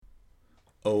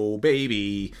Oh,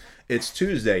 baby. It's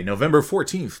Tuesday, November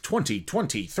 14th,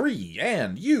 2023,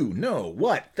 and you know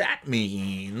what that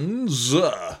means.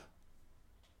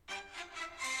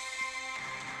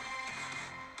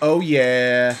 Oh,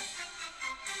 yeah.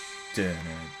 Dun,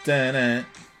 dun, dun,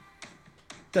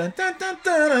 dun, dun, dun,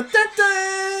 dun, dun,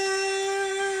 dun.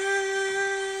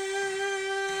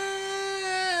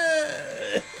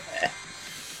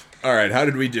 All right, how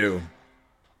did we do?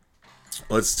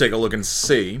 Let's take a look and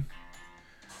see.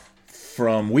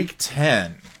 From week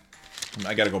 10,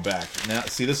 I gotta go back now.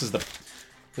 See, this is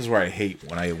where I hate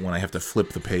when I have to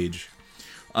flip the page.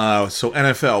 So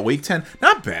NFL week 10,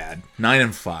 not bad,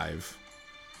 9-5.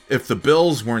 If the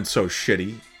Bills weren't so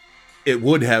shitty, it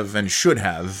would have and should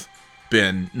have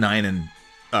been 10-4.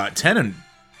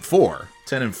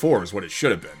 10-4 is what it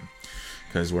should have been,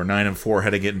 because we're 9-4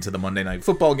 heading into the Monday Night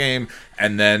Football game,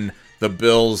 and then the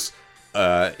Bills.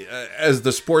 As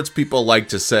the sports people like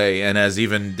to say, and as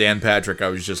even Dan Patrick, I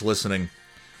was just listening,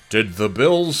 did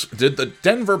the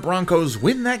Denver Broncos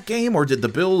win that game, or did the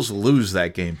Bills lose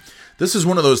that game? This is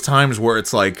one of those times where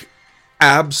it's like,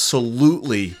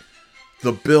 absolutely,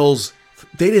 the Bills,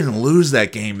 they didn't lose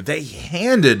that game. They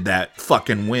handed that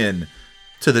fucking win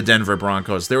to the Denver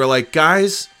Broncos. They were like,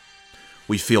 guys,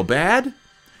 we feel bad.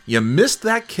 You missed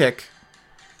that kick.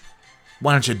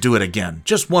 Why don't you do it again?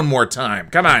 Just one more time.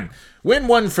 Come on. Win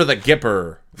one for the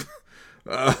Gipper.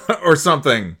 Or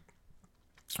something.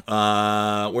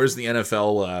 Where's the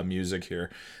NFL music here?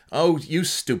 Oh, you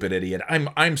stupid idiot.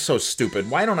 I'm so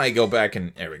stupid. Why don't I go back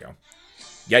and... There we go.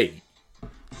 Yay.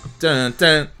 Dun,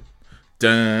 dun,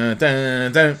 dun,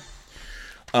 dun,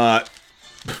 dun.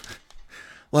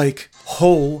 Like,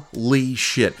 holy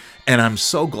shit. And I'm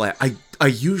so glad. I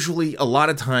usually, a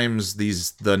lot of times,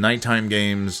 the nighttime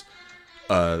games...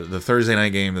 the Thursday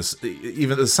night game,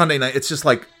 even the Sunday night, it's just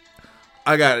like,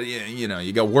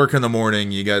 you got work in the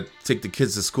morning, you got to take the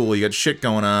kids to school, you got shit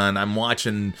going on. I watch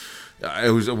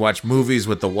movies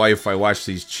with the wife. I watch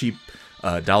these cheap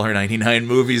 $1.99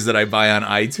 movies that I buy on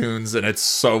iTunes, and it's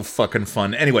so fucking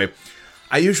fun. Anyway,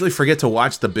 I usually forget to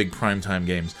watch the big primetime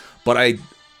games, but I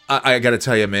got to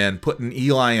tell you, man, putting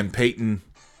Eli and Peyton,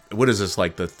 what is this,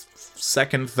 like the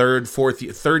third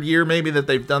year maybe that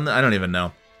they've done that? I don't even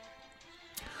know.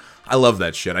 I love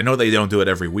that shit. I know they don't do it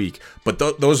every week, but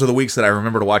those are the weeks that I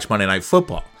remember to watch Monday Night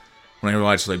Football. When I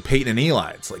watch like Peyton and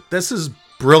Eli, it's like, this is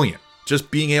brilliant.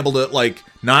 Just being able to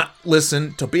not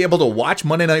listen, to be able to watch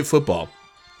Monday Night Football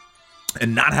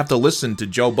and not have to listen to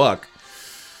Joe Buck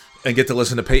and get to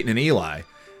listen to Peyton and Eli.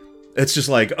 It's just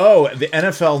like, oh, the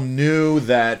NFL knew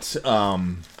that,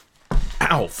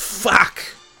 ow, fuck.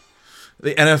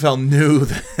 The NFL knew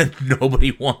that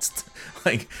nobody wants to,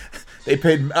 they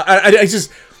paid, I just...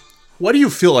 What do you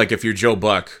feel like if you're Joe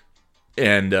Buck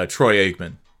and Troy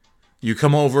Aikman? You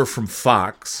come over from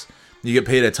Fox, you get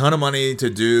paid a ton of money to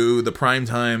do the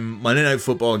primetime Monday Night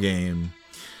Football game,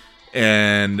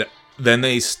 and then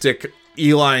they stick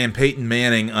Eli and Peyton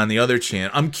Manning on the other channel.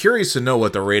 I'm curious to know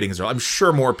what the ratings are. I'm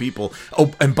sure more people...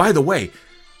 Oh, and by the way,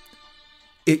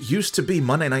 it used to be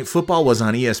Monday Night Football was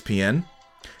on ESPN,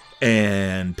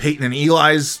 and Peyton and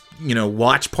Eli's,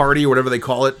 watch party or whatever they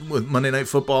call it with Monday Night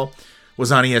Football was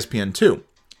on ESPN too.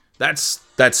 That's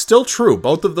still true.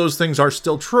 Both of those things are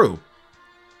still true.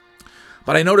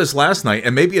 But I noticed last night,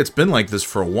 and maybe it's been like this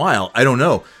for a while, I don't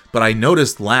know, but I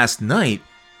noticed last night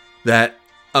that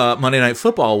Monday Night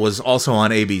Football was also on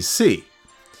ABC.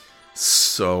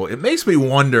 So it makes me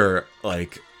wonder,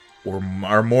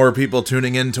 are more people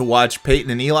tuning in to watch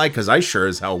Peyton and Eli? Because I sure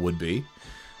as hell would be.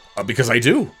 Because I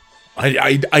do.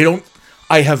 I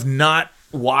have not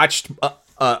watched...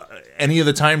 any of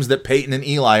the times that Peyton and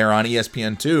Eli are on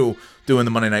ESPN2 doing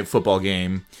the Monday Night Football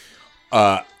game,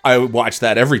 I would watch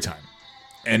that every time.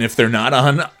 And if they're not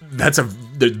on, there's a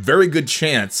very good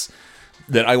chance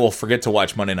that I will forget to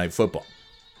watch Monday Night Football.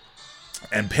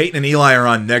 And Peyton and Eli are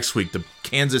on next week, the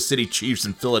Kansas City Chiefs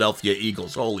and Philadelphia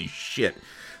Eagles. Holy shit.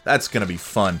 That's going to be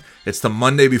fun. It's the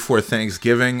Monday before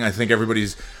Thanksgiving. I think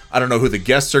I don't know who the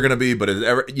guests are going to be, but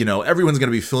everyone's going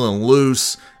to be feeling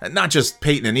loose. And not just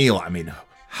Peyton and Eli. I mean,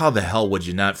 how the hell would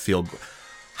you not feel?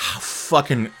 How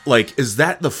fucking, is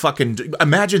that the fucking...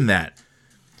 Imagine that.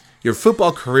 Your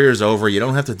football career is over. You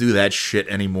don't have to do that shit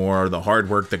anymore. The hard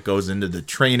work that goes into the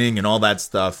training and all that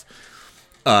stuff.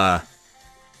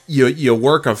 You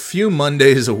work a few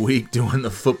Mondays a week doing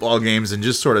the football games and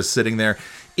just sort of sitting there.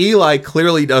 Eli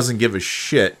clearly doesn't give a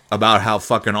shit about how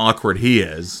fucking awkward he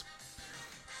is.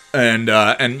 And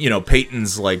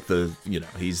Peyton's like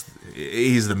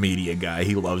he's the media guy.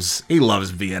 He loves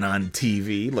being on TV.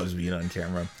 He loves being on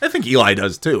camera. I think Eli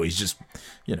does too. He's just,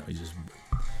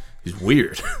 he's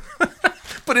weird.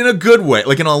 but in a good way,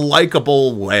 like in a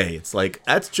likable way. It's like,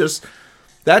 that just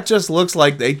looks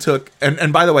like they took,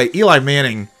 and by the way, Eli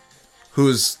Manning,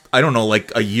 who's, I don't know,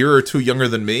 like a year or two younger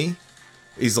than me,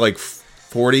 he's like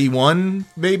 41,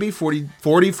 maybe 40,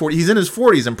 he's in his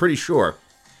 40s, I'm pretty sure.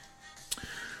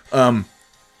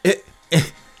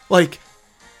 Like,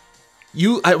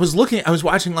 I was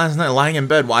watching last night, lying in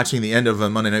bed, watching the end of a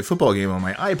Monday Night Football game on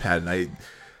my iPad, and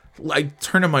I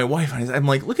turned to my wife, and I'm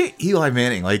like, look at Eli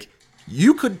Manning. Like,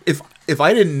 you could, if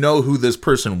I didn't know who this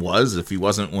person was, if he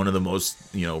wasn't one of the most,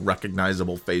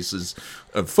 recognizable faces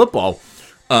of football,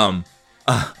 you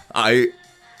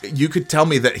could tell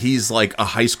me that he's like a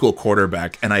high school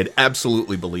quarterback, and I'd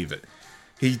absolutely believe it.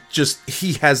 He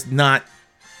has not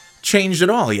changed at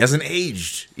all. He hasn't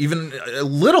aged even a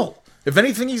little. If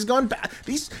anything, he's gone back.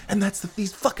 These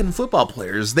fucking football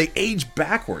players, they age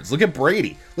backwards. Look at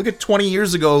Brady. Look at 20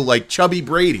 years ago, like chubby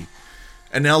Brady.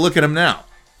 And now look at him now.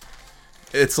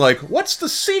 It's like, what's the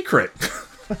secret?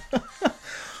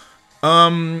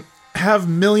 Have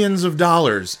millions of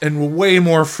dollars and way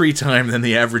more free time than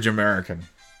the average American.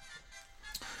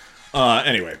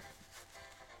 Anyway.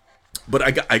 But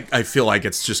I feel like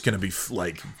it's just going to be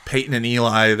like Peyton and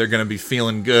Eli. They're going to be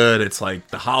feeling good. It's like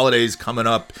the holidays coming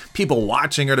up. People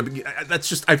watching are to be.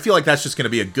 I feel like that's just going to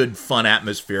be a good, fun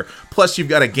atmosphere. Plus, you've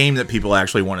got a game that people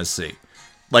actually want to see.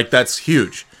 Like, that's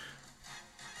huge.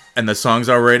 And the song's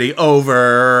already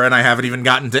over, and I haven't even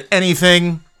gotten to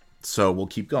anything. So we'll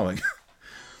keep going.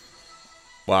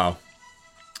 Wow.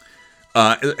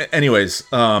 Anyways,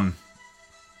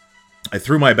 I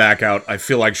threw my back out. I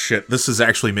feel like shit. This is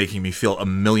actually making me feel a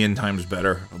million times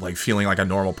better. Like feeling like a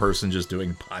normal person just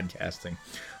doing podcasting.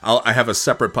 I have a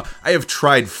separate... I have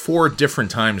tried 4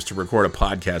 different times to record a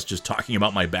podcast just talking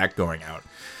about my back going out.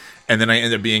 And then I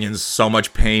end up being in so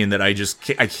much pain that I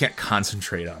can't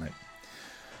concentrate on it.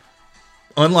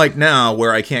 Unlike now,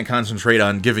 where I can't concentrate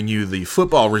on giving you the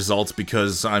football results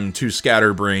because I'm too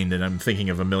scatterbrained and I'm thinking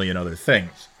of a million other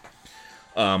things.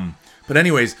 But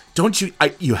anyways,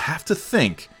 you have to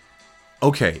think,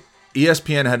 okay,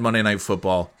 ESPN had Monday Night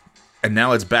Football, and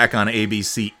now it's back on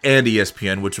ABC and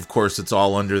ESPN, which of course it's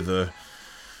all under the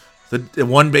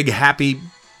one big happy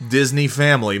Disney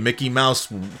family, Mickey Mouse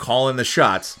calling the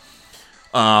shots.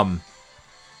 But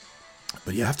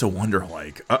you have to wonder,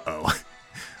 like,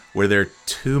 were there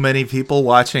too many people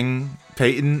watching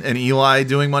Peyton and Eli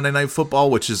doing Monday Night Football,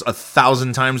 which is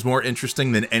 1,000 times more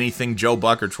interesting than anything Joe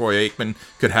Buck or Troy Aikman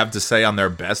could have to say on their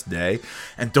best day?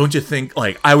 And don't you think,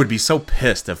 like, I would be so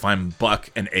pissed if I'm Buck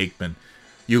and Aikman.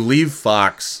 You leave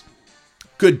Fox,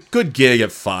 good gig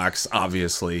at Fox,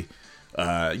 obviously,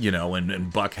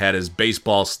 and Buck had his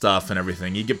baseball stuff and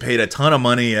everything. You get paid a ton of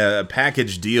money, a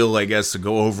package deal, I guess, to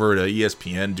go over to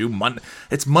ESPN,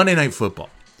 it's Monday Night Football.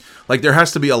 Like, there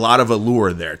has to be a lot of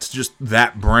allure there. It's just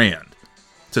that brand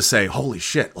to say, holy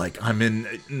shit, like, I'm in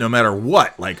no matter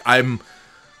what. Like,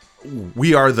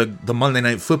 we are the Monday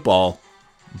Night Football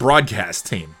broadcast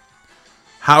team.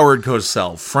 Howard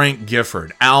Cosell, Frank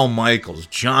Gifford, Al Michaels,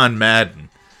 John Madden,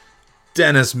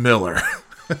 Dennis Miller,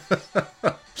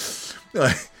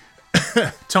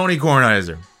 Tony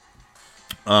Kornheiser,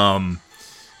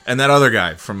 and that other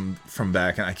guy from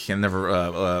back, and I can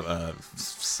never,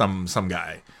 some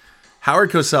guy.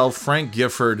 Howard Cosell, Frank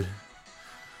Gifford,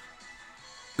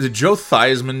 Joe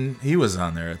Theismann, he was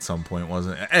on there at some point,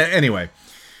 wasn't it? Anyway,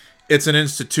 it's an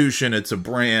institution, it's a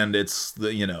brand, it's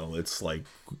it's like,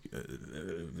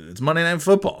 it's Monday Night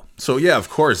Football. So yeah, of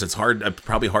course, it's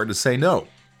probably hard to say no.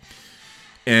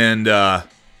 And then,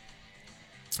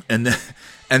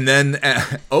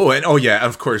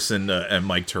 of course, and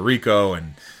Mike Tirico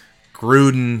and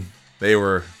Gruden, they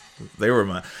were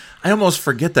my... I almost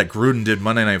forget that Gruden did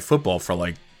Monday Night Football for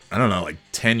like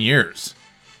 10 years.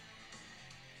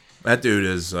 That dude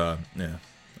is, I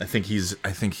think he's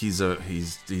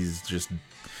just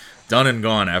done and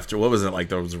gone after, what was it, like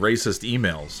those racist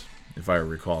emails, if I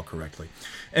recall correctly.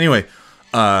 Anyway,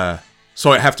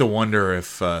 so I have to wonder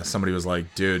if somebody was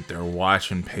like, dude, they're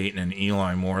watching Peyton and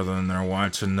Eli more than they're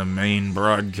watching the main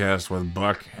broadcast with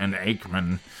Buck and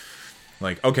Aikman.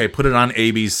 Like, okay, put it on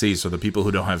ABC so the people who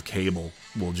don't have cable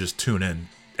will just tune in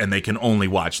and they can only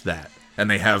watch that. And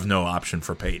they have no option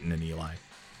for Peyton and Eli.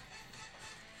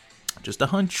 Just a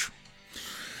hunch.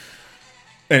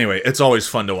 Anyway, it's always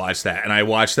fun to watch that. And I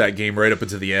watched that game right up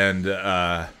until the end,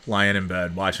 lying in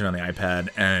bed, watching on the iPad.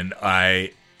 And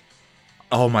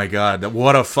oh my God,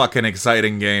 what a fucking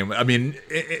exciting game. I mean,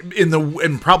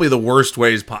 in probably the worst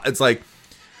ways. It's like,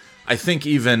 I think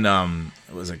even,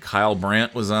 was it Kyle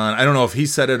Brandt was on? I don't know if he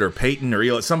said it or Peyton or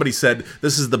Eli. Somebody said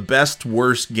this is the best,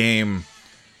 worst game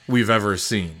we've ever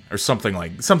seen, or something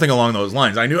along those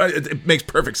lines. I knew it makes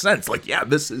perfect sense. Like, yeah,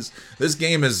 this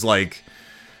game is like,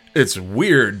 it's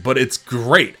weird, but it's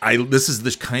great. This is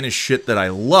the kind of shit that I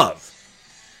love.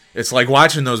 It's like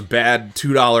watching those bad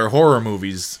 $2 horror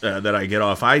movies that I get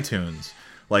off iTunes.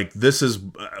 Like, this is,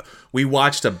 we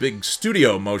watched a big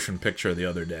studio motion picture the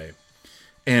other day,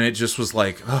 and it just was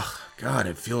like, oh God,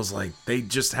 it feels like they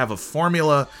just have a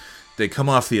formula. They come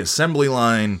off the assembly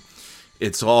line.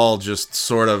 It's all just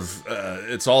sort of,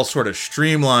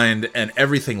 streamlined, and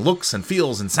everything looks and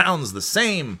feels and sounds the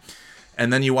same.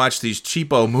 And then you watch these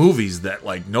cheapo movies that,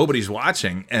 like, nobody's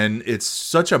watching, and it's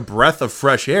such a breath of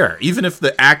fresh air. Even if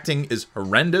the acting is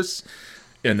horrendous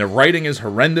and the writing is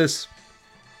horrendous,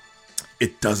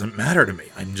 it doesn't matter to me.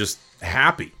 I'm just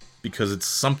happy because it's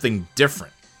something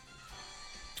different.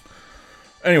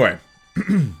 Anyway,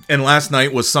 and last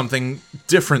night was something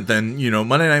different than,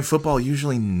 Monday Night Football,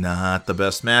 usually not the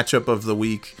best matchup of the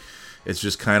week. It's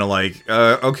just kind of like,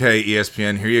 okay,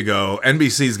 ESPN, here you go.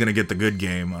 NBC's going to get the good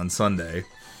game on Sunday,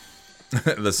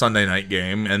 the Sunday night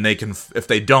game, and they can, if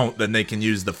they don't, then they can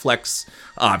use the flex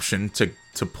option to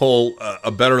pull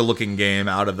a better looking game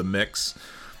out of the mix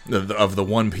of the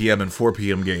 1 p.m. and 4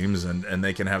 p.m. games, and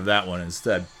they can have that one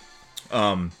instead.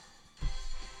 And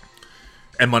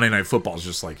Monday Night Football is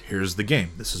just like, here's the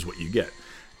game. This is what you get.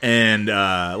 And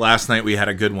last night we had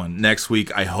a good one. Next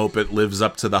week, I hope it lives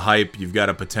up to the hype. You've got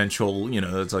a potential,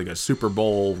 it's like a Super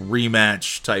Bowl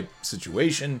rematch type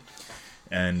situation,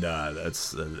 and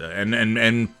that's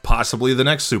and possibly the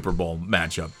next Super Bowl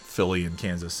matchup, Philly and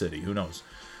Kansas City. Who knows?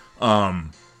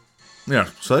 Yeah,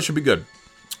 so that should be good.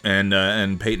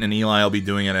 And Peyton and Eli will be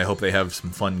doing it. I hope they have some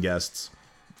fun guests.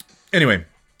 Anyway,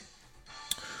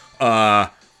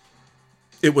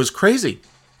 it was crazy.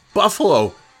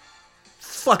 Buffalo.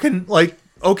 Fucking, like,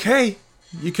 okay,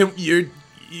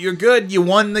 you're good, you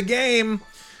won the game,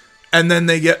 and then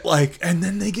they get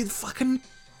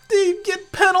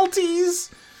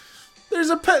penalties. There's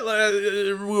a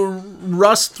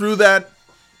Russ threw that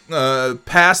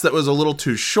pass that was a little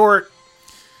too short,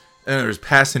 and there's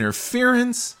pass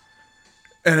interference,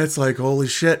 and it's like, holy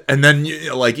shit. And then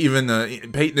even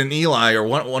Peyton and Eli, or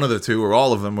one of the two, or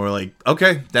all of them, were like,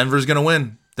 okay, Denver's gonna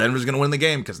win the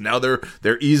game, because now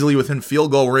they're easily within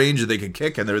field goal range. They can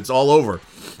kick, and it's all over.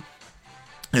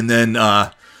 And then,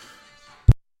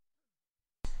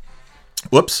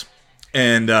 whoops,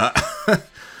 and Denver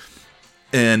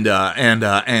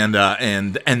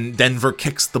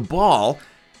kicks the ball,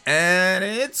 and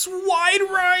it's wide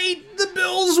right. The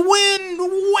Bills win.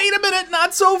 Wait a minute,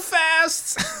 not so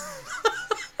fast.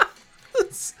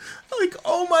 It's like,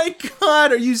 oh my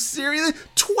God, are you serious?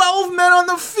 12 men on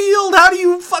the field. How do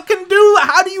you fucking do that?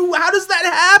 How does that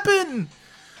happen?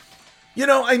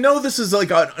 I know this is like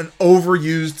an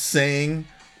overused saying,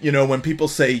 when people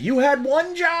say, you had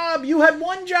one job,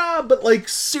 but like,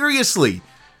 seriously,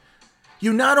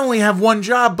 you not only have one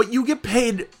job, but you get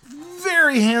paid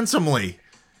very handsomely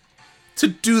to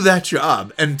do that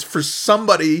job. And for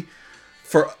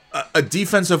a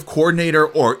defensive coordinator,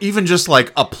 or even just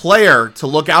like a player, to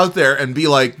look out there and be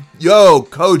like, yo,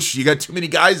 coach, you got too many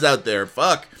guys out there.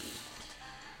 Fuck.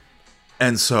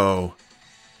 And so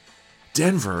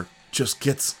Denver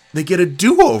they get a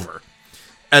do-over.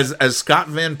 As Scott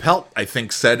Van Pelt, I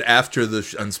think, said after on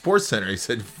SportsCenter, he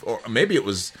said, or maybe it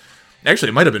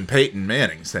might have been Peyton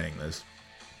Manning saying this,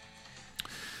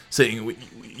 saying,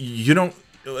 we don't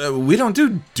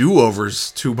do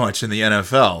do-overs too much in the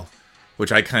NFL. Which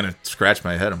I kind of scratch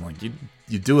my head. I'm like, you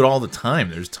do it all the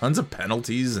time. There's tons of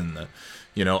penalties and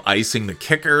icing the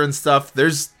kicker and stuff.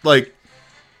 There's like,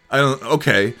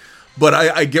 okay. But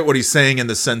I get what he's saying in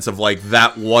the sense of like,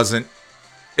 it wasn't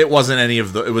any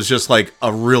of it was just like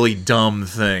a really dumb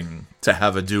thing to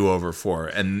have a do-over for.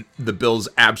 And the Bills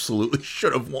absolutely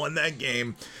should have won that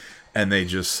game. And they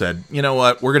just said, you know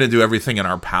what? We're going to do everything in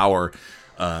our power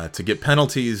to get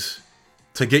penalties,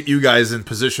 to get you guys in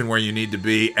position where you need to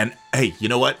be. And hey, you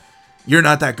know what? You're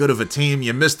not that good of a team.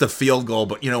 You missed the field goal,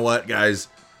 but you know what, guys?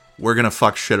 We're going to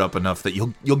fuck shit up enough that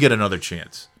you'll get another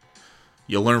chance.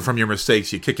 You'll learn from your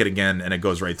mistakes, you kick it again, and it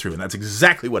goes right through. And that's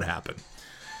exactly what happened.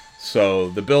 So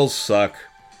the Bills suck.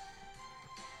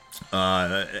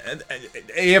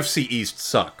 AFC East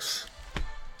sucks.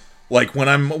 Like when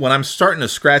I'm starting to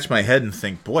scratch my head and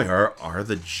think, boy, are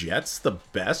the Jets the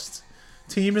best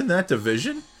team in that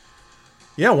division?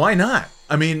 Yeah, why not?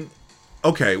 I mean,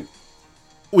 okay,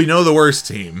 we know the worst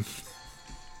team,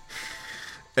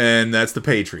 and that's the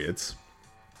Patriots.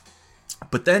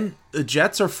 But then the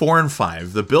Jets are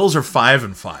 4-5. The Bills are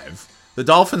 5-5. The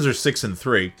Dolphins are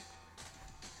 6-3.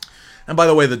 And by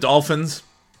the way, the Dolphins,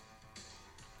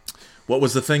 What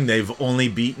was the thing? They've only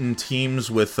beaten teams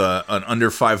with an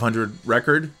under 500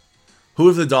 record. Who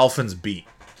have the Dolphins beat?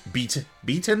 Beaten?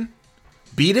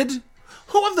 Beated?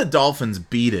 Who have the Dolphins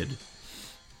beated?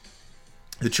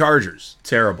 The Chargers,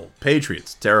 terrible.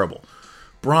 Patriots, terrible.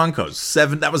 Broncos,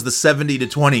 7. That was the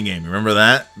 70-20 game. Remember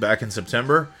that back in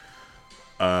September?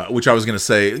 Which I was gonna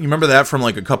say. You remember that from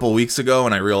like a couple weeks ago,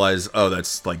 and I realized, oh,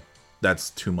 that's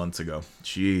 2 months ago.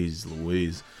 Jeez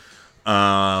Louise.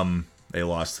 They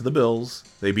lost to the Bills.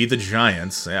 They beat the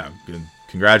Giants. Yeah, good.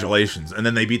 Congratulations. And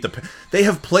then they beat they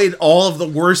have played all of the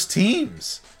worst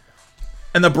teams.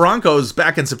 And the Broncos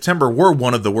back in September were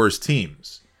one of the worst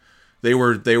teams. They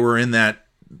were in that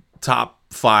top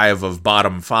 5 of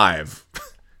bottom 5.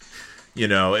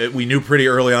 We knew pretty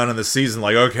early on in the season,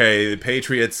 like, okay, the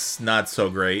Patriots not so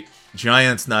great,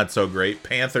 Giants not so great,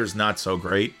 Panthers not so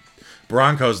great,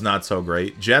 Broncos not so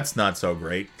great, Jets not so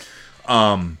great.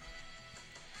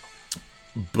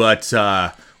 But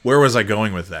where was I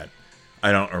going with that?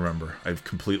 I don't remember. I've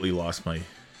completely lost my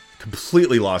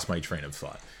train of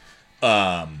thought.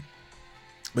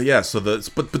 But yeah, so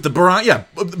the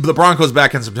Broncos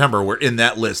back in September were in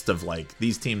that list of like,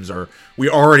 these teams are, we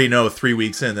already know 3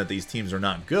 weeks in that these teams are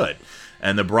not good.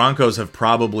 And the Broncos have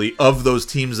probably, of those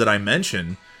teams that I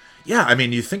mentioned, yeah, I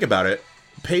mean, you think about it,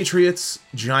 Patriots,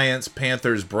 Giants,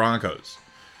 Panthers, Broncos.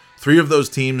 3 of those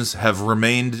teams have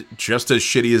remained just as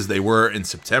shitty as they were in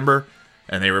September,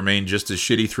 and they remain just as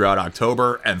shitty throughout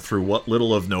October and through what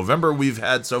little of November we've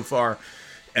had so far.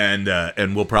 And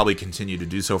we'll probably continue to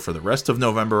do so for the rest of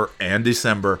November and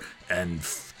December, and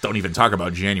don't even talk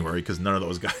about January, because none of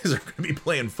those guys are going to be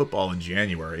playing football in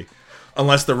January,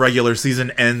 unless the regular season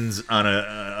ends on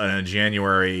a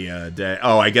January day.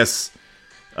 Oh, I guess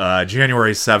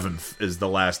January 7th is the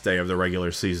last day of the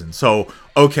regular season. So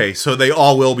okay, so they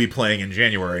all will be playing in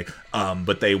January,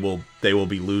 but they will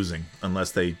be losing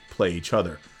unless they play each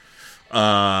other.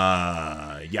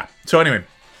 Yeah. So anyway.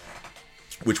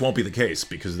 Which won't be the case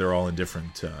because they're all in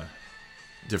different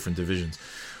divisions.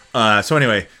 So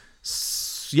anyway,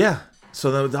 yeah. So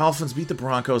the Dolphins beat the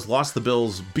Broncos, lost the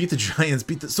Bills, beat the Giants,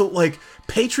 so like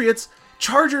Patriots,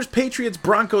 Chargers, Patriots,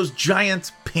 Broncos,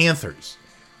 Giants, Panthers.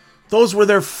 Those were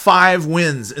their 5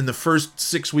 wins in the first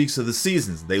 6 weeks of the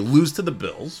season. They lose to the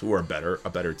Bills, who are a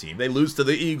better team. They lose to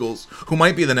the Eagles, who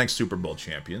might be the next Super Bowl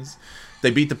champions. They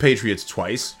beat the Patriots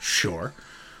twice, sure.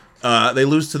 They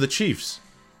lose to the Chiefs.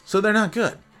 So they're not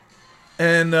good.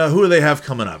 And who do they have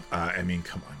coming up? I mean,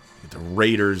 come on. The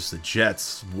Raiders, the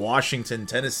Jets, Washington,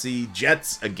 Tennessee,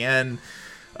 Jets again,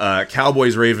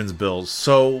 Cowboys, Ravens, Bills.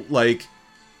 So, like,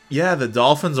 yeah, the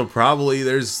Dolphins will probably,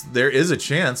 there is a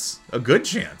chance, a good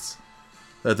chance,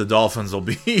 that the Dolphins will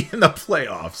be in the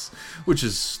playoffs, which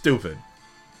is stupid.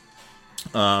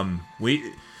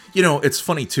 It's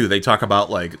funny, too. They talk about,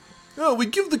 like, oh, we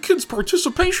give the kids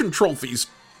participation trophies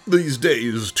these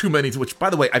days, too many, which, by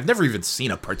the way, I've never even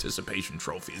seen a participation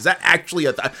trophy. Is that actually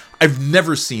I've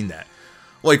never seen that.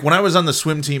 Like, when I was on the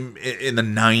swim team in the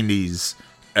 90s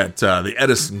at the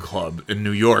Edison Club in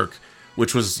New York,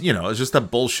 which was, it's just that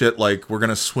bullshit, like, we're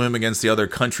going to swim against the other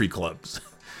country clubs.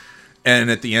 And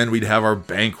at the end, we'd have our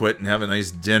banquet and have a nice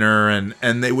dinner,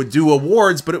 and they would do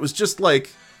awards, but it was just,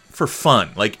 like, for fun.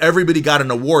 Like, everybody got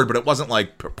an award, but it wasn't,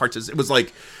 like, it was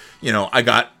like, I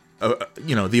got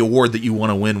the award that you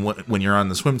want to win when you're on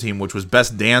the swim team, which was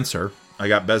best dancer. I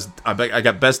got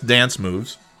best dance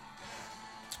moves.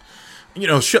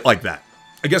 Shit like that.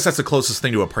 I guess that's the closest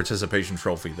thing to a participation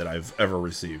trophy that I've ever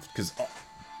received, because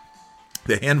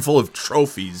the handful of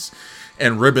trophies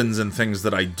and ribbons and things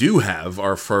that I do have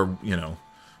are for,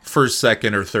 first,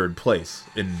 second, or third place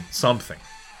in something.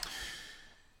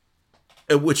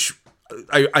 Which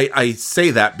I say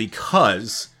that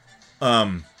because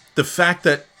the fact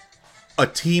that a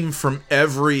team from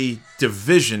every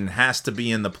division has to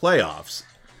be in the playoffs,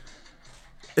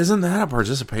 isn't that a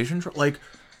participation trophy? Like,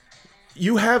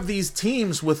 you have these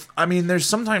teams with, there's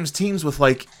sometimes teams with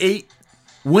like 8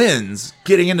 wins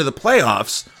getting into the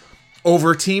playoffs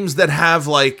over teams that have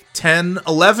like 10,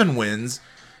 11 wins,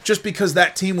 just because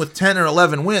that team with 10 or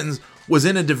 11 wins was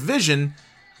in a division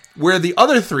where the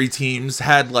other 3 teams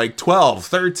had like 12,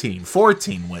 13,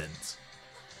 14 wins.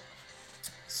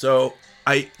 So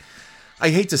I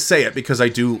hate to say it, because I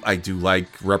do like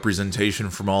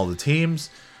representation from all the teams,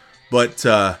 but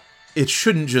it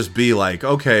shouldn't just be like,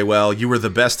 okay, well, you were the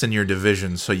best in your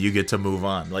division, so you get to move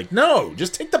on. Like, no,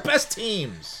 just take the best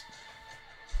teams.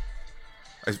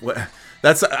 I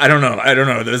don't know.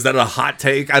 Is that a hot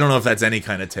take? I don't know if that's any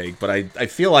kind of take, but I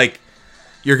feel like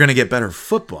you're going to get better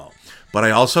football. But I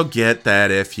also get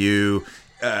that if you,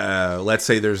 let's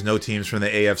say there's no teams from the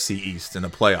AFC East in the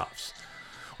playoffs.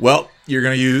 Well, you're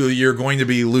going to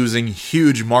be losing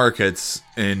huge markets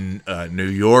in New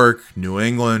York, New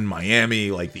England,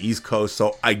 Miami, like the East Coast.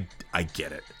 So I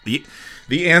get it.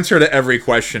 The answer to every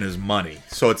question is money.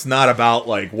 So it's not about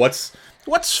like what's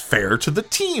fair to the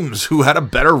teams who had a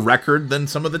better record than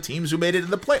some of the teams who made it in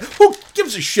the play. Who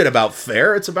gives a shit about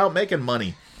fair? It's about making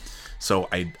money. So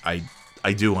I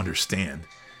do understand.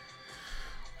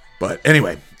 But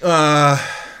anyway,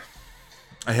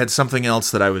 I had something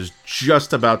else that I was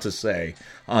just about to say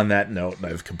on that note, and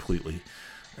I've completely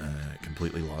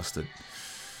lost it.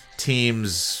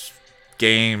 Teams,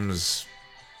 games,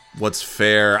 what's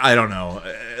fair? I don't know.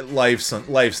 Life's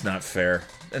not fair,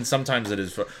 and sometimes it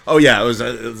is. Oh yeah,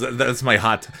 that's my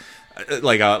hot.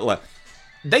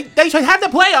 They should have the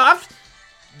playoffs.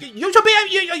 You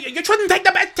shouldn't take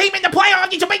the best team in the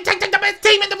playoffs. You should take the best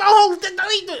team in the whole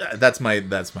league. That's my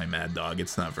mad dog.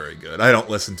 It's not very good. I don't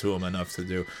listen to him enough to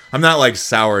do. I'm not like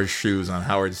Sour Shoes on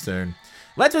Howard Stern.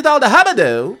 What's with all the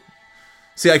hubbub?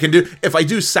 See, I can do if I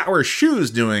do Sour Shoes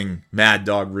doing Mad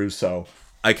Dog Russo.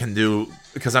 I can do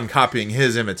because I'm copying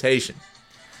his imitation.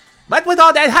 What with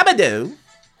all that hubbub?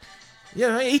 You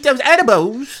know, eat those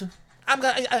edibles.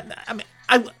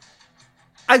 I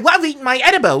love eating my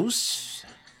edibles.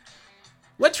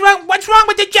 What's wrong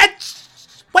with the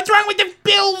Jets? What's wrong with the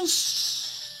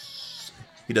Bills?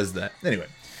 He does that. Anyway.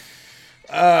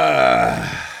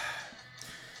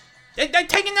 They're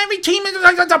taking every team in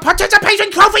the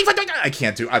participation trophy for the... I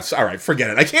can't do... all right,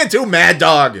 forget it. I can't do Mad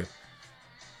Dog.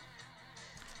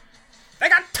 They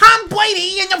got Tom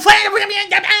Brady in the...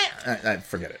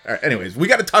 forget it. All right, anyways, we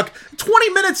got to talk... 20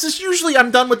 minutes. Usually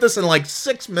I'm done with this in like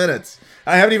 6 minutes.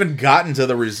 I haven't even gotten to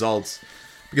the results.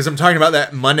 Because I'm talking about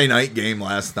that Monday night game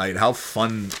last night. How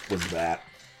fun was that?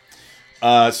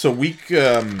 So week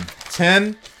 10,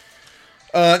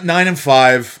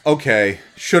 9-5. Okay,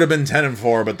 should have been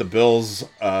 10-4, but the Bills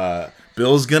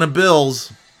gonna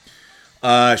Bills.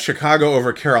 Chicago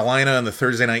over Carolina in the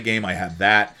Thursday night game. I had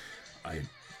that.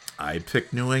 I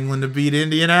picked New England to beat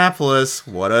Indianapolis.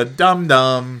 What a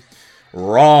dum-dum.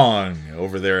 Wrong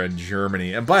over there in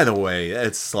Germany. And by the way,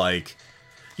 it's like...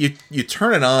 You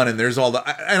turn it on and there's all the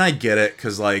and I get it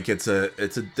because like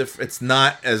it's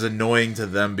not as annoying to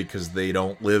them because they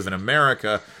don't live in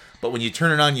America, but when you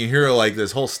turn it on you hear like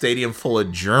this whole stadium full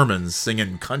of Germans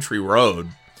singing Country Road,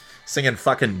 singing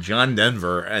fucking John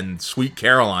Denver and Sweet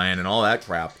Caroline and all that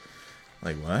crap.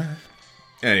 Like what?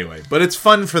 Anyway, but it's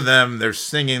fun for them. They're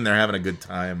singing. They're having a good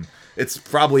time. It's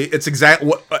exactly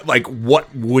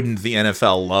what wouldn't the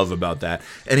NFL love about that?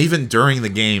 And even during the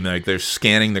game, like they're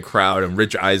scanning the crowd, and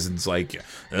Rich Eisen's like,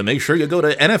 "Make sure you go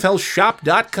to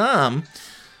NFLshop.com."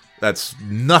 That's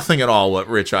nothing at all what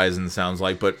Rich Eisen sounds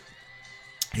like, but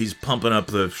he's pumping up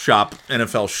the shop,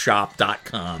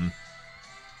 NFLshop.com.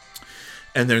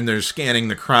 And then they're scanning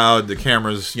the crowd, the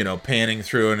camera's, panning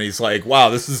through, and he's like, "Wow,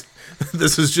 this is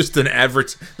just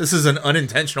this is an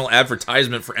unintentional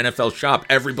advertisement for NFL Shop.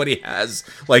 Everybody has,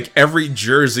 like, every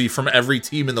jersey from every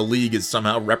team in the league is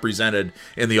somehow represented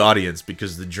in the audience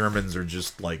because the Germans are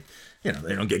just like, they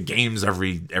don't get games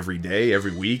every day,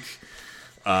 every week.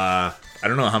 I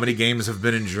don't know how many games have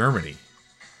been in Germany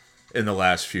in the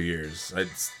last few years. It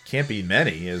can't be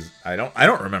many. I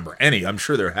don't remember any. I'm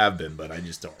sure there have been, but I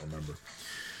just don't remember.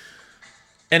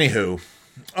 Anywho,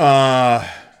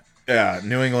 yeah,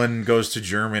 New England goes to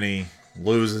Germany,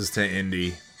 loses to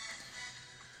Indy.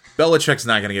 Belichick's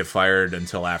not going to get fired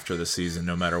until after the season,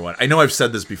 no matter what. I know I've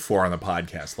said this before on the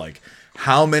podcast. Like,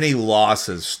 how many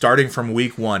losses, starting from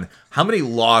week 1, how many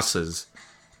losses,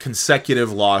 consecutive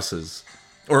losses,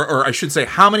 or I should say,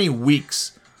 how many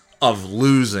weeks of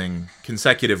losing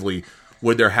consecutively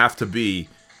would there have to be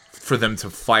for them to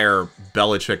fire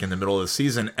Belichick in the middle of the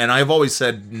season? And I've always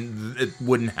said it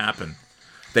wouldn't happen.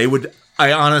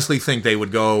 I honestly think they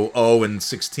would go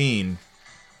 0-16,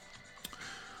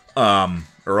 or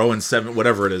 0-7,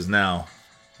 whatever it is now,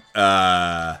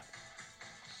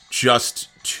 just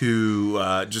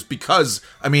because.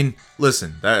 I mean,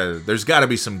 listen, there's got to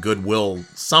be some goodwill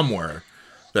somewhere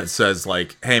that says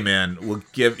like, "Hey, man, we'll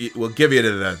give you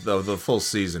to the full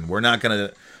season. We're not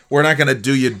gonna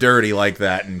do you dirty like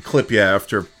that and clip you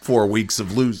after 4 weeks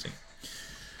of losing."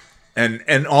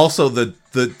 And also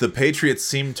the Patriots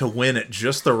seem to win at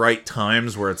just the right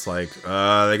times where it's like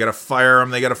they gotta fire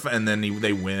him, and then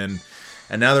they win,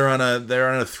 and now they're on a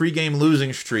 3-game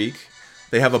losing streak.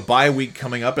 They have a bye week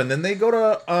coming up, and then they go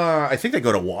to I think they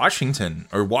go to Washington,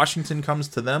 or Washington comes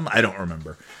to them. I don't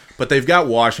remember, but they've got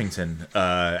Washington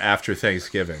after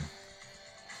Thanksgiving.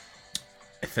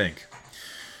 I think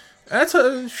that's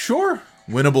a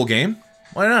winnable game.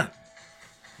 Why not?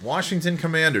 Washington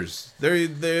Commanders.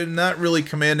 They're not really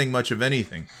commanding much of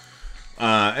anything.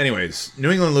 Anyways,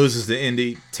 New England loses to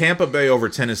Indy. Tampa Bay over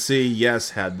Tennessee.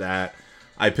 Yes, had that.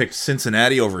 I picked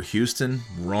Cincinnati over Houston.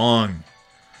 Wrong.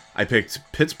 I picked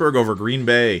Pittsburgh over Green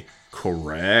Bay.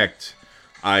 Correct.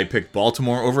 I picked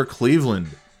Baltimore over Cleveland.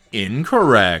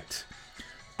 Incorrect.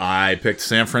 I picked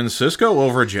San Francisco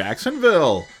over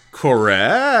Jacksonville.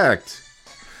 Correct.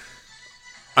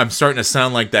 I'm starting to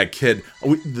sound like that kid.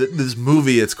 This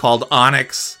movie, it's called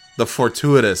Onyx the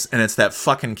Fortuitous, and it's that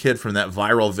fucking kid from that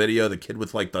viral video, the kid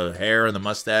with like the hair and the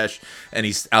mustache, and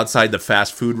he's outside the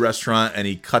fast food restaurant, and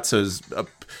he cuts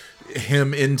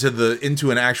him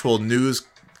into an actual news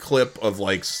clip of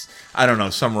like, I don't know,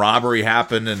 some robbery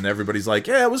happened, and everybody's like,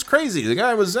 yeah, it was crazy. The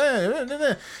guy was, and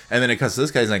then it cuts to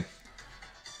this guy's like,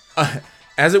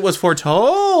 as it was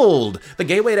foretold, the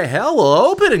gateway to hell will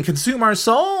open and consume our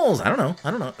souls. I don't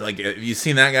know. Like, have you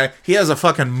seen that guy? He has a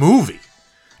fucking movie,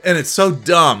 and it's so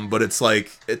dumb, but it's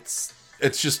like, it's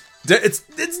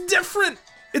different.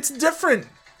 It's different.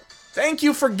 Thank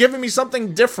you for giving me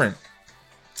something different.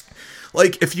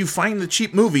 Like, if you find the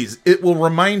cheap movies, it will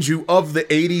remind you of the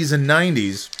 80s and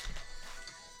 90s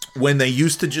when they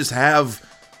used to just have,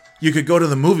 you could go to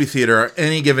the movie theater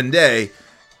any given day,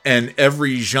 and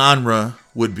every genre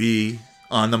would be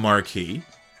on the marquee.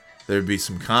 There'd be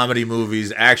some comedy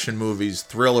movies, action movies,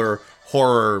 thriller,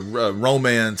 horror,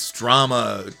 romance,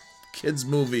 drama, kids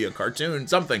movie, a cartoon,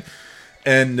 something.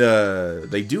 And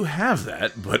they do have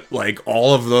that, but like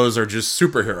all of those are just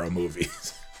superhero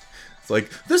movies. It's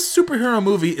like, this superhero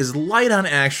movie is light on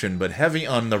action, but heavy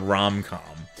on the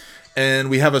rom-com. And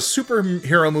we have a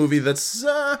superhero movie that's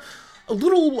a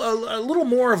little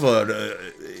more of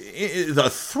a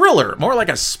thriller, more like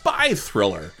a spy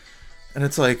thriller. And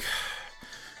it's like,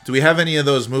 do we have any of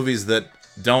those movies that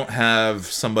don't have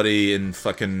somebody in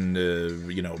fucking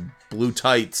blue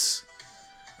tights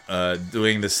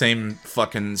doing the same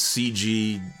fucking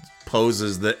CG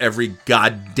poses that every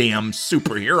goddamn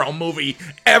superhero movie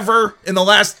ever in the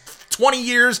last 20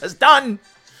 years has done?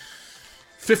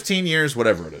 15 years,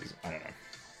 whatever it is. I don't know.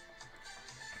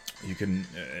 You can,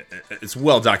 it's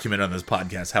well documented on this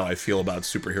podcast how I feel about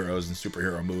superheroes and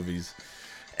superhero movies.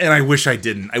 And I wish I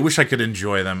didn't. I wish I could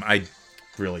enjoy them. I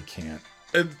really can't.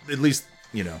 At least,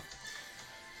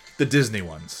 the Disney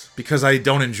ones. Because I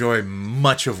don't enjoy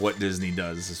much of what Disney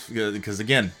does. Because,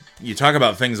 again, you talk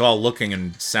about things all looking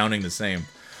and sounding the same.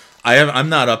 I'm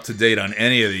not up to date on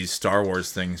any of these Star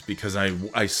Wars things because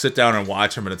I sit down and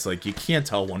watch them and it's like, you can't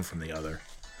tell one from the other.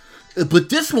 But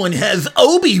this one has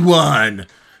Obi-Wan.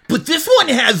 But this one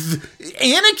has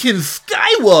Anakin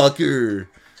Skywalker.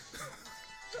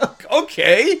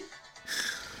 Okay.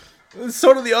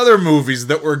 So do the other movies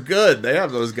that were good. They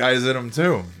have those guys in them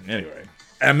too. Anyway.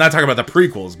 I'm not talking about the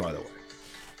prequels, by the way.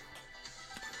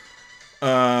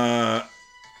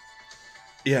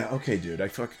 Yeah, okay, dude.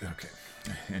 Okay.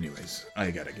 Anyways,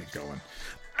 I gotta get going.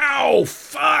 Ow,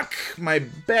 fuck! My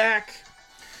back.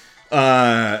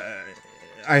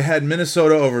 I had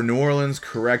Minnesota over New Orleans,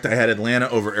 correct. I had Atlanta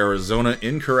over Arizona,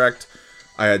 incorrect.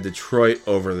 I had Detroit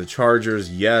over the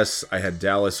Chargers, yes. I had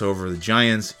Dallas over the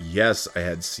Giants, yes. I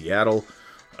had Seattle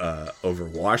over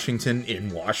Washington, in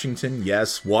Washington,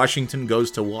 yes. Washington goes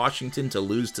to Washington to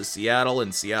lose to Seattle,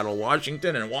 and Seattle,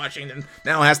 Washington, and Washington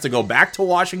now has to go back to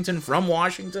Washington from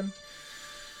Washington.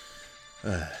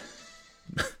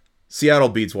 Seattle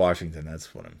beats Washington,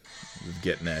 that's what I'm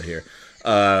getting at here.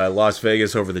 Las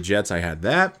Vegas over the Jets, I had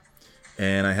that.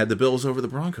 And I had the Bills over the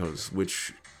Broncos,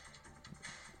 which,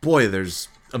 boy, there's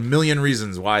a million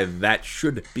reasons why that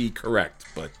should be correct.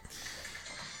 But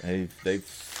they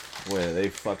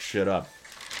fuck shit up.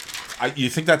 You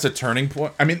think that's a turning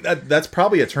point? I mean, that's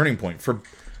probably a turning point.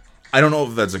 I don't know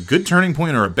if that's a good turning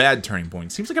point or a bad turning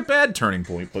point. Seems like a bad turning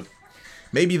point, but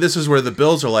maybe this is where the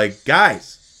Bills are like,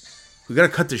 guys, we gotta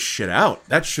cut this shit out.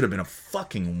 That should have been a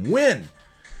fucking win.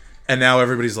 And now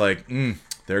everybody's like,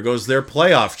 there goes their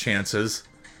playoff chances.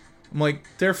 I'm like,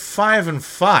 they're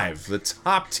 5-5. The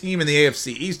top team in the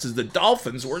AFC East is the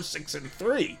Dolphins. We're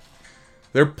 6-3.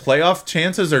 Their playoff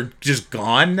chances are just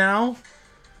gone now.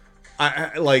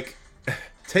 I like,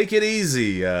 take it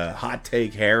easy. Hot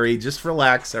take, Harry. Just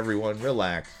relax, everyone.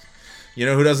 Relax. You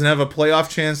know who doesn't have a playoff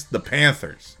chance? The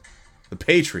Panthers, the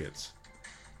Patriots,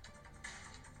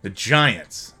 the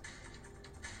Giants.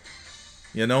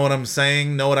 You know what I'm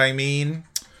saying? Know what I mean?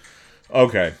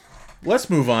 Okay. Let's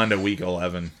move on to week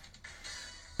 11.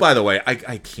 By the way, I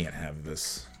can't have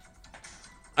this.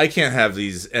 I can't have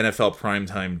these NFL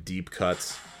primetime deep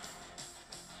cuts.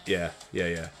 Yeah.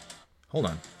 Hold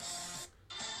on.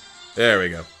 There we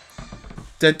go.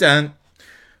 Dun-dun.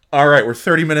 All right, we're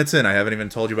 30 minutes in. I haven't even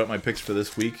told you about my picks for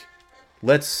this week.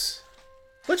 Let's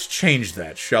change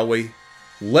that, shall we?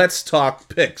 Let's talk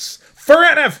picks for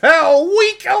NFL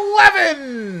Week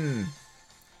 11.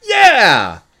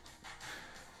 Yeah.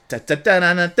 Da, da, da,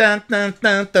 da, da, da,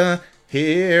 da, da.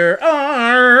 Here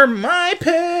are my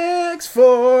picks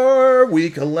for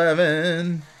Week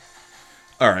 11.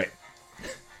 All right.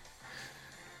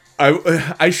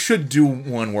 I should do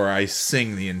one where I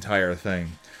sing the entire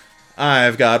thing.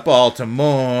 I've got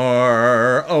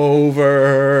Baltimore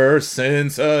over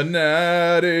Cincinnati.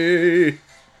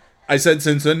 I said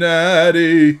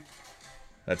Cincinnati.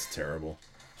 That's terrible.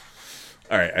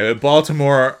 All right, I have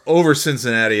Baltimore over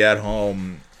Cincinnati at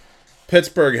home.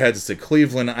 Pittsburgh heads to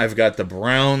Cleveland. I've got the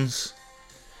Browns.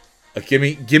 Give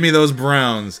me those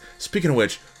Browns. Speaking of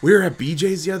which, we were at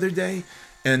BJ's the other day,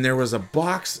 and there was a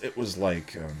box. It was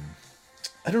like,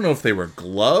 I don't know if they were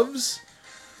gloves,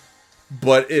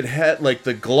 but it had, like,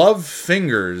 the glove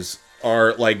fingers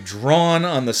are, like, drawn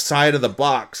on the side of the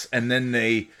box, and then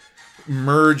they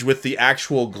merge with the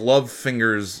actual glove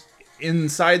fingers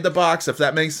inside the box, if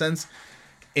that makes sense.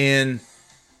 And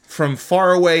from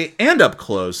far away and up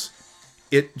close,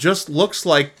 it just looks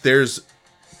like there's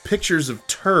pictures of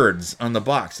turds on the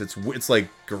box. It's like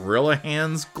gorilla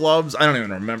hands gloves. I don't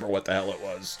even remember what the hell it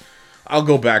was. I'll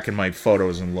go back in my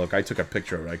photos and look. I took a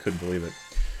picture of it. I couldn't believe it.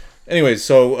 Anyway,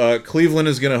 so Cleveland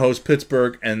is going to host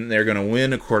Pittsburgh, and they're going to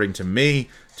win, according to me.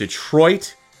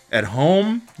 Detroit at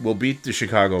home will beat the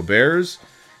Chicago Bears.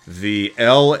 The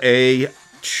L.A.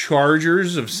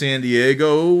 Chargers of San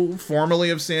Diego,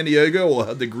 formerly of San Diego, will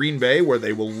head to Green Bay, where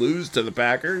they will lose to the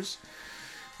Packers.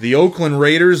 The Oakland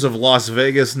Raiders of Las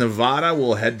Vegas, Nevada,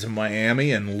 will head to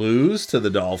Miami and lose to the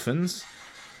Dolphins.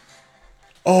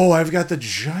 Oh, I've got the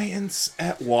Giants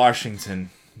at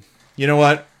Washington. You know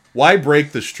what? Why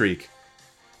break the streak?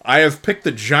 I have picked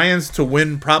the Giants to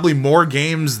win probably more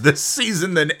games this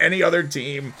season than any other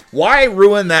team. Why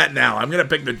ruin that now? I'm going to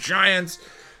pick the Giants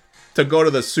to go to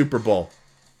the Super Bowl.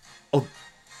 Oh,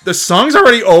 the song's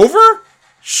already over?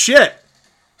 Shit.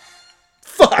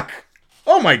 Fuck.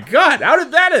 Oh my God, how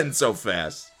did that end so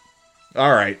fast?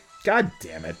 All right, God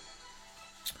damn it.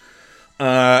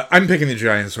 I'm picking the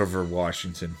Giants over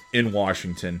Washington. In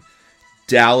Washington,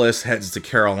 Dallas heads to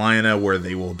Carolina, where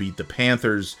they will beat the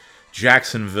Panthers.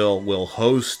 Jacksonville will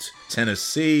host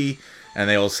Tennessee, and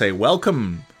they will say,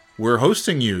 "Welcome, we're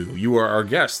hosting you. You are our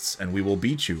guests, and we will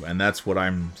beat you." And that's what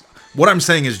I'm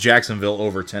saying is Jacksonville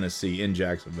over Tennessee in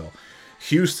Jacksonville.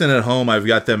 Houston at home, I've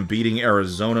got them beating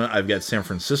Arizona. I've got San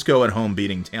Francisco at home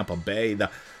beating Tampa Bay.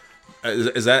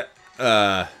 Is that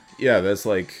that's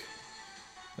like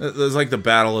the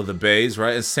Battle of the Bays,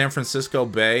 right? It's San Francisco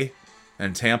Bay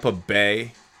and Tampa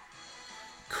Bay.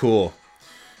 Cool.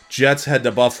 Jets head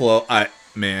to Buffalo.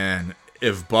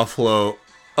 If Buffalo...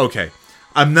 Okay,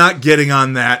 I'm not getting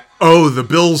on that, the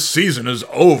Bills' season is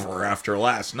over after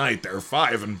last night. They're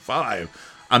 5-5.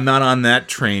 I'm not on that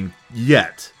train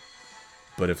yet.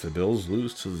 But if the Bills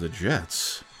lose to the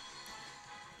Jets...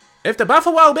 If the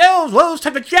Buffalo Bills lose to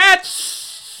the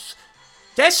Jets...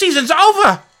 That season's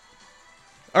over!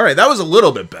 Alright, that was a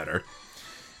little bit better.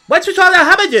 What's with all the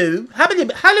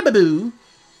hullaboo?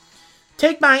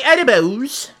 Take my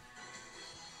edibles.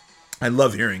 I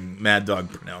love hearing Mad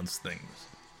Dog pronounce things.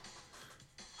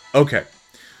 Okay.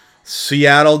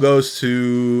 Seattle goes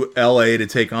to LA to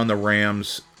take on the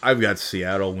Rams. I've got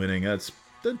Seattle winning. That's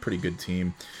a pretty good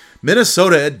team.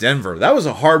 Minnesota at Denver. That was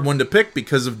a hard one to pick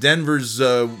because of Denver's,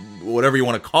 whatever you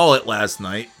want to call it, last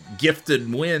night.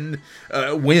 Gifted win,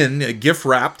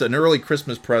 gift-wrapped, an early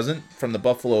Christmas present from the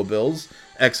Buffalo Bills.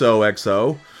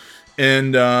 XOXO.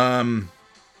 And I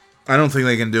don't think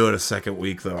they can do it a second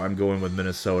week, though. I'm going with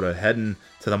Minnesota, heading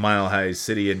to the Mile High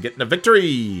City and getting a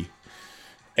victory.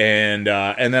 And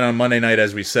then on Monday night,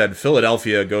 as we said,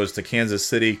 Philadelphia goes to Kansas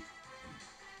City.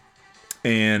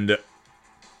 And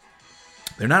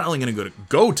they're not only going to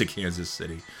go to Kansas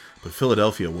City, but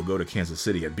Philadelphia will go to Kansas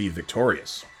City and be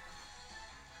victorious.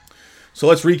 So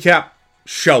let's recap,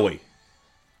 shall we?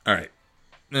 All right.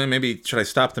 Maybe, should I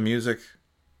stop the music?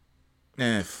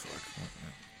 Fuck.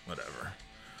 Whatever.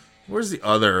 Where's the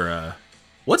other,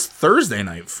 what's Thursday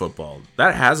Night Football?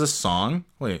 That has a song?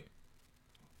 Wait.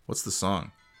 What's the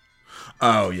song?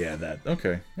 Oh, yeah, that.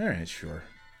 Okay. All right, sure.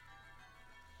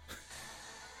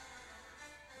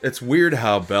 It's weird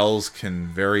how bells can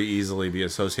very easily be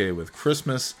associated with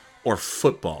Christmas or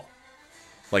football.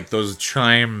 Like those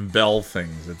chime bell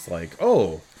things. It's like,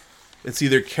 it's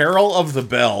either Carol of the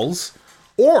Bells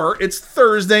or it's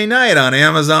Thursday night on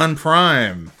Amazon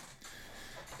Prime.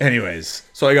 Anyways,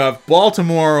 so I got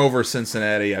Baltimore over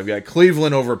Cincinnati. I've got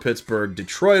Cleveland over Pittsburgh,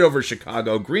 Detroit over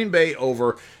Chicago, Green Bay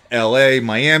over LA,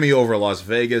 Miami over Las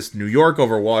Vegas, New York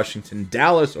over Washington,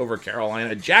 Dallas over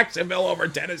Carolina, Jacksonville over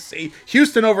Tennessee,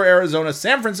 Houston over Arizona,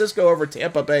 San Francisco over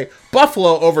Tampa Bay,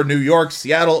 Buffalo over New York,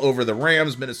 Seattle over the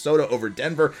Rams, Minnesota over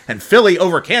Denver, and Philly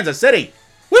over Kansas City.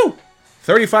 Woo!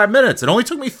 35 minutes. It only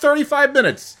took me 35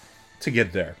 minutes to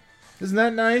get there. Isn't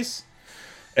that nice?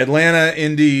 Atlanta,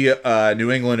 Indy, New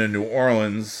England, and New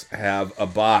Orleans have a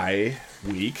bye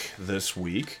week this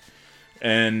week.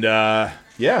 And,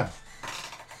 yeah.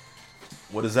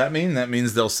 What does that mean? That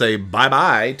means they'll say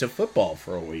bye-bye to football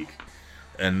for a week.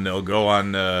 And they'll go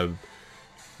on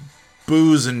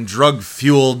booze and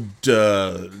drug-fueled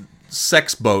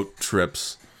sex boat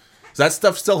trips. Does that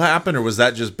stuff still happen, or was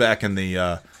that just back in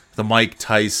the Mike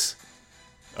Tice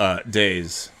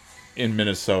days in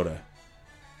Minnesota?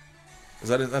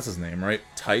 That's his name, right?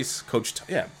 Tice? Coach Tice?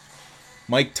 Yeah.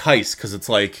 Mike Tice, because it's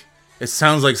like, it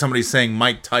sounds like somebody saying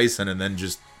Mike Tyson and then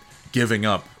just giving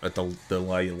up at the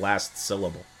last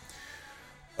syllable.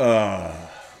 All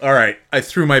right, I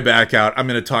threw my back out. I'm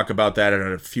going to talk about that in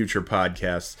a future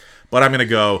podcast. But I'm going to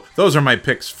go, those are my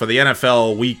picks for the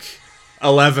NFL Week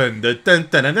 11.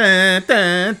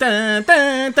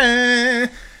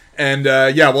 And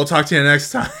yeah, we'll talk to you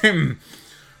next time.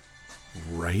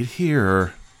 Right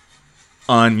here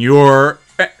on your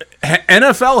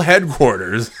NFL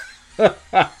headquarters.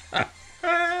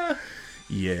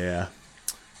 Yeah.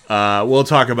 We'll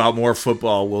talk about more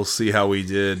football. We'll see how we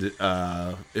did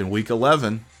in Week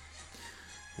 11.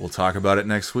 We'll talk about it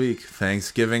next week.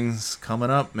 Thanksgiving's coming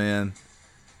up, man.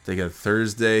 They got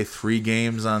Thursday, 3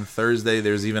 games on Thursday.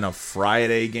 There's even a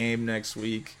Friday game next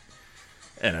week.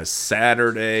 And a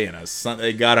Saturday and a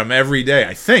Sunday. They got them every day.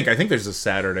 I think there's a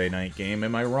Saturday night game.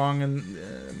 Am I wrong?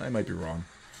 I might be wrong.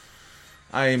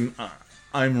 I'm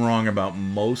wrong about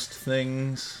most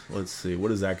things. Let's see.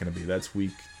 What is that going to be? That's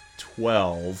week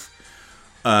 12.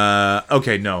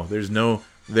 Okay, no.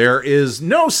 There is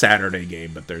no Saturday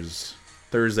game, but there's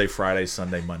Thursday, Friday,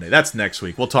 Sunday, Monday. That's next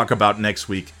week. We'll talk about next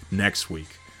week.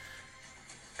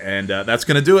 And that's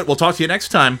going to do it. We'll talk to you next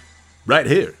time right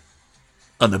here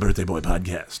on the Birthday Boy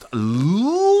Podcast.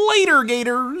 Later,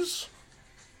 Gators.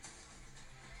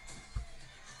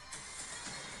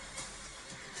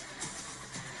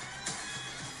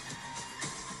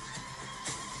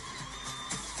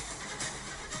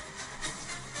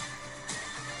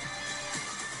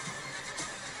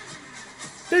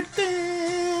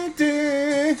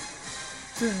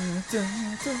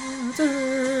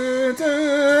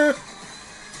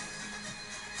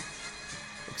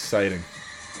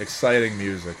 Exciting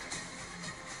music.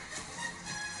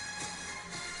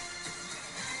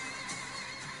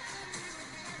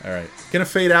 All right, gonna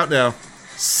fade out now.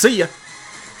 See ya.